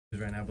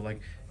right now, but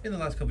like in the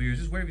last couple of years,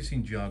 just where have you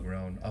seen Ja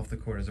grown off the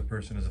court as a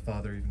person, as a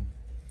father, even?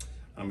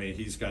 I mean,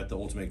 he's got the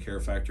ultimate care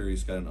factor.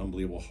 He's got an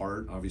unbelievable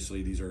heart.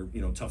 Obviously, these are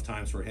tough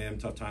times for him,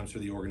 tough times for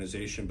the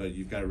organization. But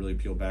you've got to really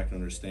peel back and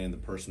understand the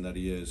person that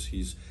he is.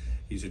 He's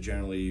a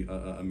generally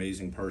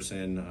amazing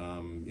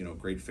person.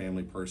 Great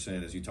family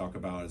person, as you talk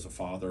about, as a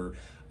father,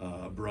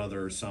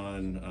 brother,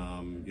 son.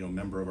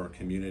 Member of our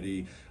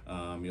community.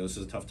 This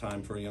is a tough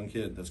time for a young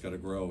kid that's got to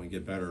grow and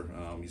get better.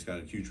 He's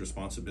got huge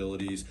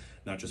responsibilities,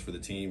 not just for the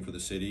team, for the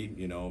city.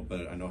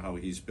 But I know how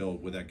he's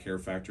built with that care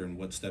factor and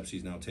what steps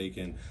he's now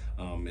taken.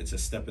 It's a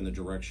step in the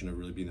direction of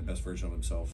really being the best version of himself.